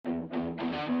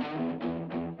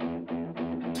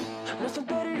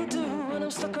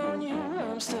stuck on you,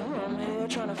 I'm here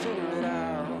trying to figure it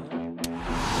out.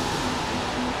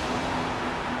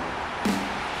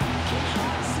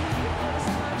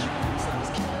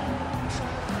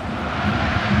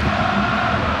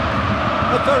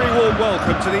 A very warm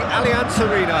welcome to the Allianz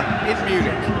Arena in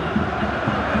Munich.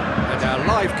 And our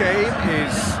live game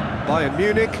is Bayern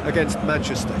Munich against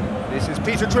Manchester. This is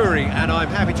Peter Drury, and I'm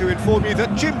happy to inform you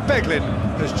that Jim Beglin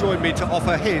has joined me to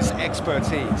offer his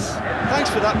expertise. Thanks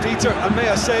for that, Peter, and may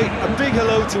I say a big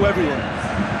hello to everyone.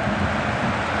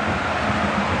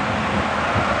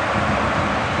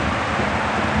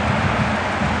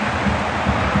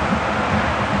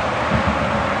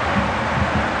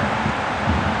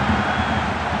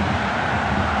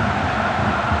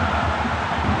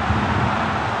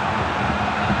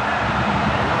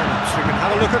 So we can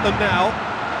have a look at them now.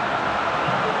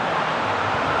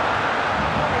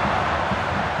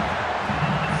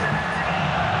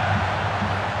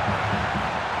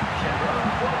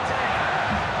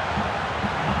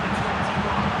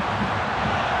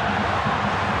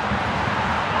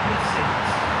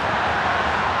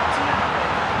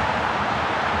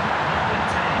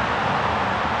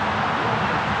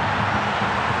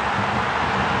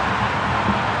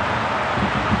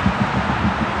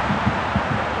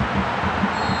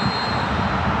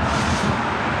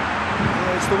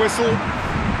 The whistle.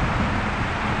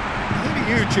 Who do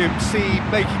you, Jim, see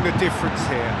making the difference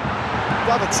here?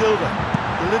 David Silva,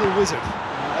 the little wizard,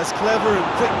 as clever and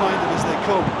quick-minded as they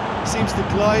come, seems to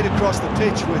glide across the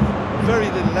pitch with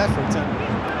very little effort,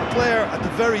 and a player at the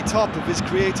very top of his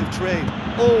creative trade.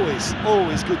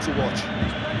 Always good to watch.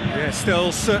 Yes,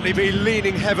 they'll certainly be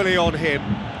leaning heavily on him.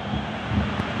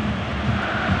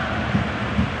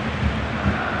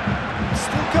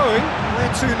 Still going,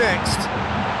 where to next?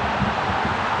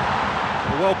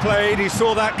 Well played, he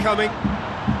saw that coming.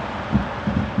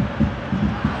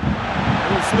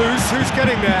 Ball's loose, who's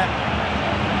getting there?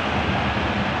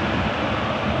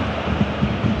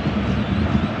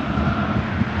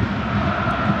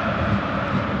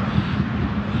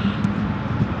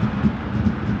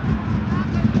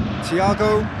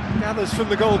 Thiago gathers from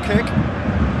the goal kick.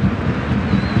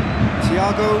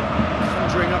 Thiago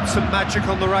conjuring up some magic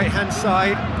on the right-hand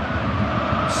side.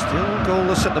 Still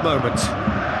goalless at the moment.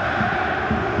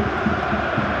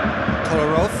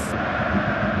 Kolarov,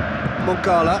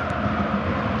 Moncala,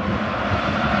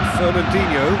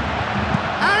 Fernandinho,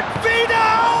 and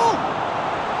Vidal!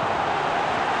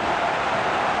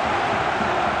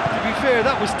 To be fair,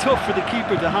 that was tough for the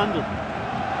keeper to handle.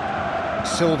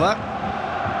 Silva.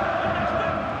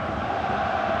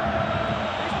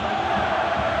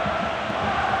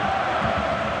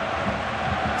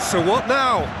 So what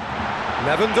now?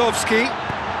 Lewandowski.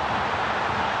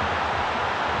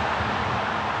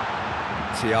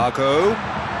 Thiago.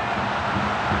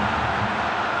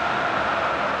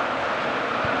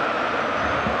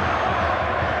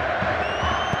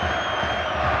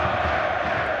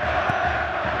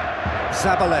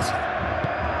 Zabaleta.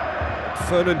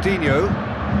 Fernandinho.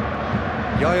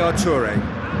 Yaya Toure.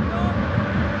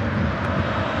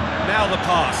 Now the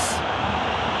pass.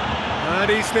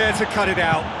 And he's there to cut it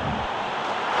out.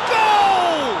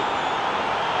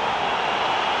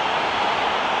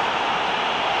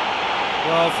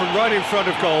 Well, from right in front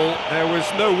of goal, there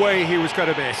was no way he was going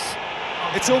to miss.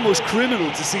 It's almost criminal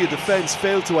to see a defence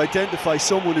fail to identify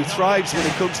someone who thrives when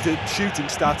it comes to shooting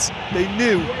stats. They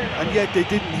knew, and yet they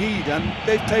didn't heed, and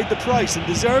they've paid the price and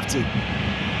deserve to.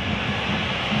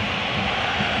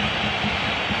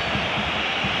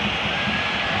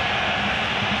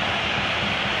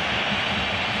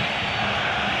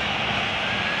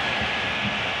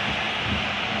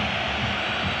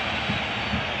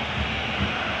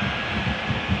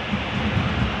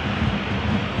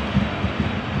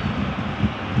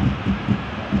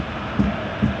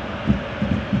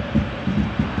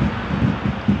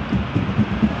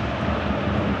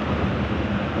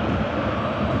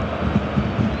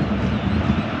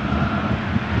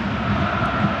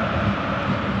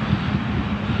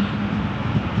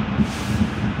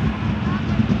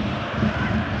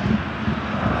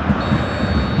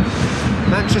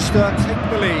 Manchester take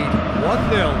the lead,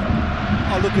 1-0.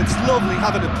 Oh look, it's lovely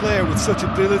having a player with such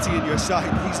ability in your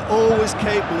side. He's always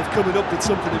capable of coming up with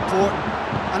something important,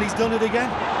 and he's done it again.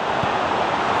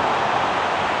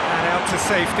 And out to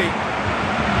safety.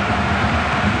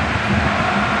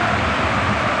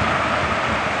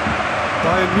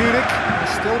 Bayern Munich is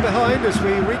still behind as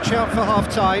we reach out for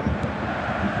half-time.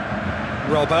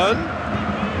 Robben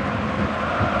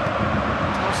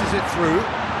passes it through.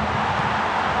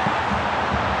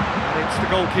 It's the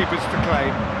goalkeepers to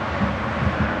claim.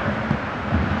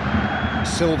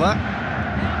 Silva.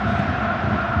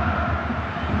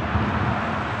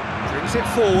 Brings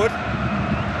it forward.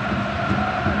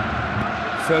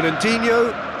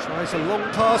 Fernandinho tries a long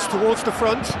pass towards the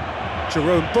front.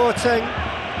 Jerome Boateng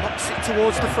knocks it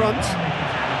towards the front.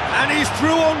 And he's through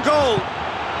on goal.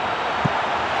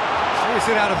 Clears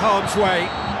it out of harm's way.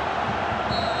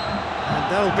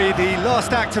 And that'll be the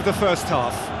last act of the first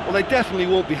half. Well, they definitely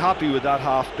won't be happy with that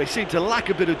half. They seem to lack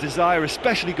a bit of desire,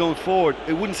 especially going forward.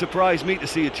 It wouldn't surprise me to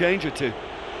see a change or two.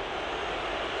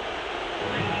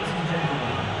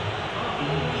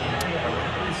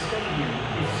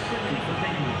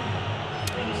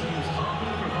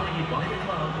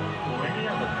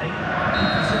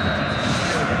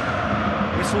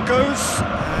 Whistle goes,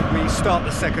 and we start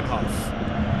the second half.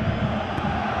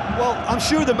 Well, I'm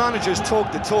sure the managers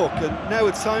talk the talk, and now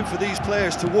it's time for these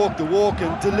players to walk the walk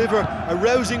and deliver a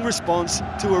rousing response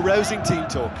to a rousing team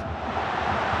talk.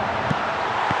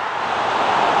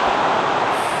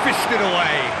 Fished it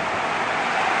away.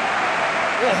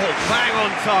 Oh, bang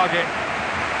on target.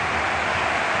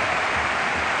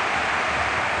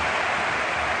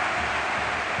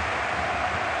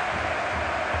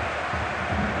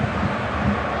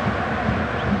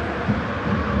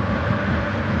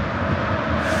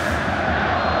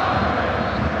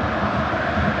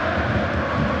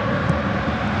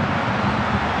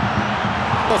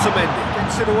 Otamendi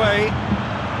gets it away.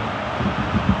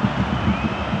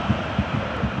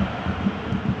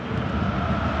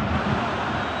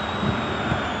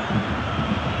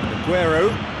 Aguero.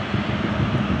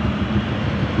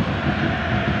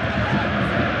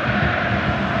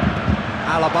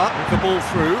 Alaba with the ball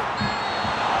through.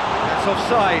 That's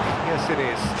offside. Yes, it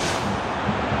is.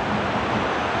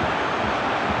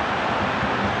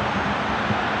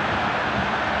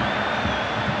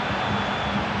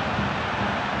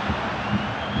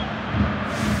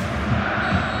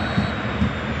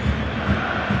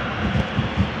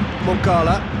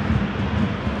 Moncala.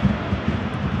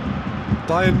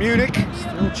 Bayern Munich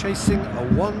still chasing a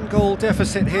one-goal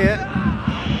deficit here.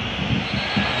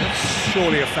 That's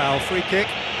surely a foul. Free kick.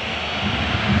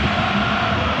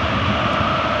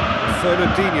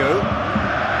 Fernandinho.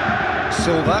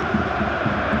 Silva.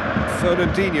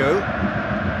 Fernandinho.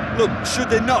 Look, should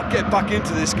they not get back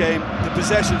into this game, the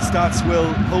possession stats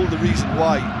will hold the reason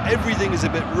why. Everything is a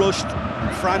bit rushed,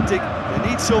 frantic. They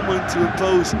need someone to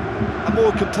impose a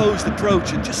more composed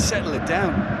approach and just settle it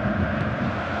down.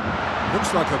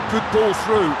 Looks like a good ball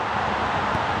through.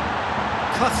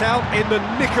 Cut out in the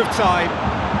nick of time.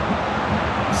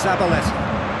 Zabaleta.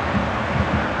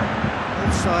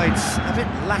 Both sides a bit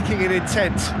lacking in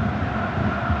intent.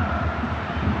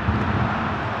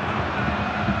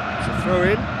 It's a throw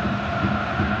in.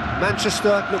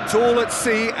 Manchester looked all at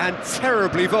sea and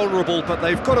terribly vulnerable, but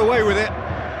they've got away with it.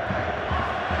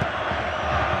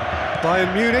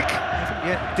 Bayern Munich haven't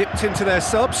yet dipped into their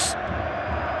subs.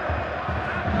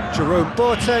 Jerome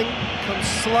Boateng comes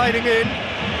sliding in.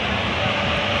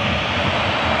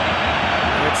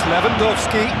 It's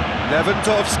Lewandowski.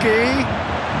 Lewandowski.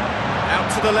 Out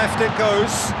to the left it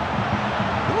goes.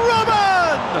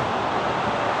 Robben!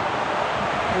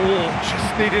 Oh,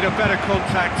 just needed a better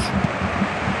contact.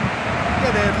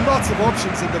 Yeah, they had lots of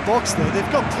options in the box there.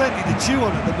 They've got plenty to chew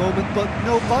on at the moment, but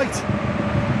no bite.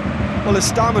 Well, his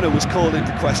stamina was called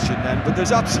into question then, but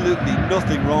there's absolutely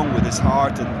nothing wrong with his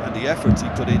heart and the efforts he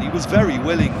put in. He was very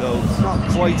willing, though, not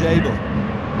quite able.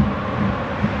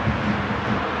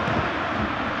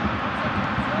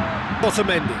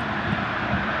 Otamendi.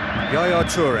 Yaya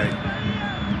Toure.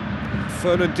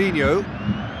 Fernandinho.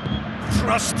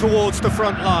 Thrust towards the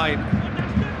front line.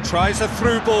 Tries a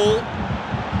through ball.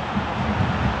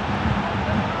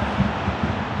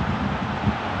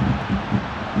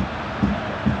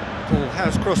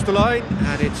 Has crossed the line,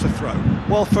 and it's a throw.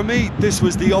 Well, for me, this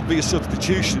was the obvious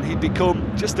substitution. He'd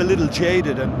become just a little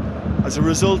jaded, and as a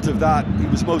result of that, he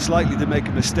was most likely to make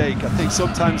a mistake. I think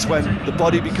sometimes when the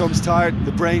body becomes tired,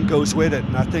 the brain goes with it,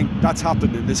 and I think that's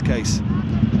happened in this case.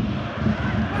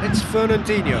 And it's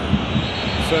Fernandinho.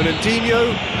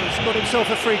 Fernandinho has got himself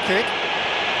a free kick.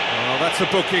 Oh, that's a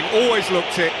booking, always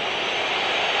looked it.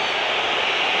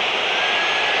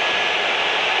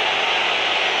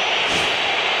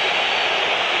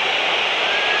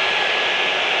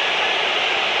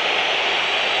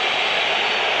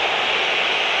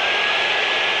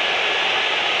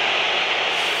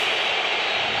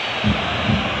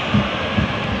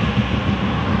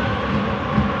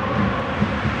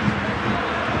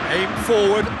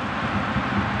 Forward.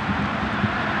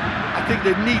 I think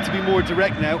they need to be more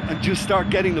direct now and just start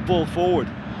getting the ball forward.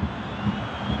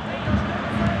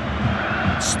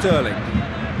 Sterling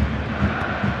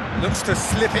looks to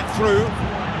slip it through.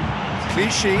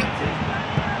 Clichy.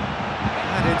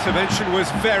 That Intervention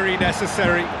was very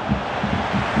necessary.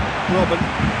 Robin,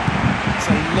 it's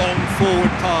a long forward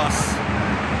pass.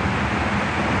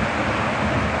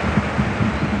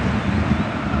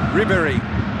 Ribéry.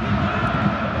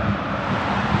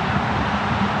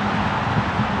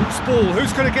 Loose ball,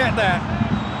 who's going to get there?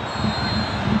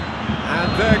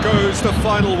 And there goes the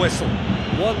final whistle.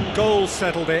 One goal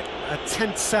settled it, a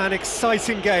tense and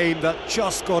exciting game that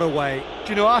just got away. Do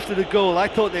you know, after the goal, I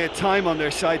thought they had time on their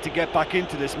side to get back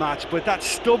into this match, but that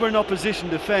stubborn opposition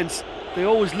defence, they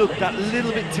always looked that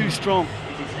little bit too strong.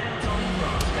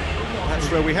 That's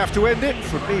where we have to end it.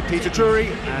 From me, Peter Drury,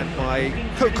 and my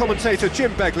co-commentator,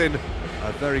 Jim Beglin,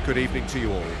 a very good evening to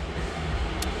you all.